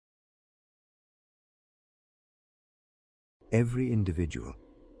Every individual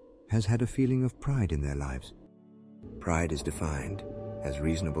has had a feeling of pride in their lives. Pride is defined as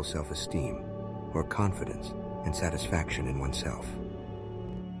reasonable self-esteem or confidence and satisfaction in oneself.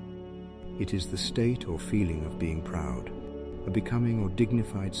 It is the state or feeling of being proud, a becoming or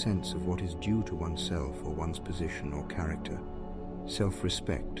dignified sense of what is due to oneself or one's position or character,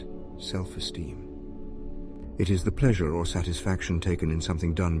 self-respect, self-esteem. It is the pleasure or satisfaction taken in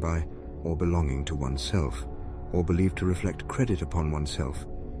something done by or belonging to oneself, or believed to reflect credit upon oneself.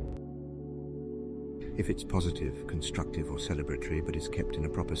 If it's positive, constructive, or celebratory, but is kept in a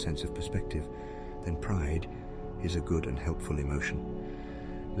proper sense of perspective, then pride is a good and helpful emotion.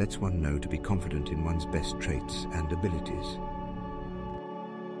 Lets one know to be confident in one's best traits and abilities.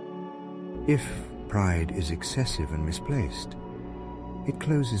 If pride is excessive and misplaced, it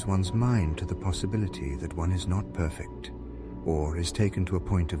closes one's mind to the possibility that one is not perfect, or is taken to a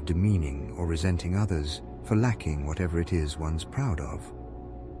point of demeaning or resenting others for lacking whatever it is one's proud of.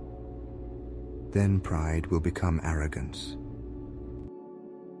 Then pride will become arrogance,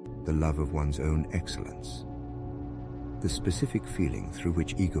 the love of one's own excellence, the specific feeling through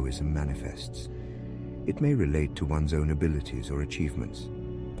which egoism manifests. It may relate to one's own abilities or achievements,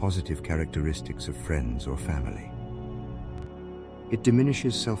 positive characteristics of friends or family. It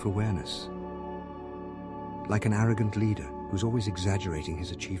diminishes self-awareness, like an arrogant leader who's always exaggerating his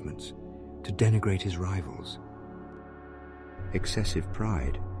achievements to denigrate his rivals. Excessive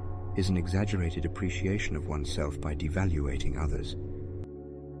pride is an exaggerated appreciation of oneself by devaluating others.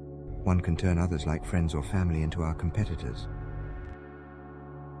 One can turn others like friends or family into our competitors.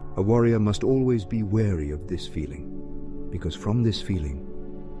 A warrior must always be wary of this feeling, because from this feeling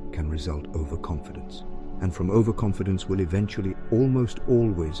can result overconfidence, and from overconfidence will eventually almost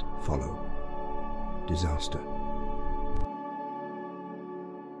always follow disaster.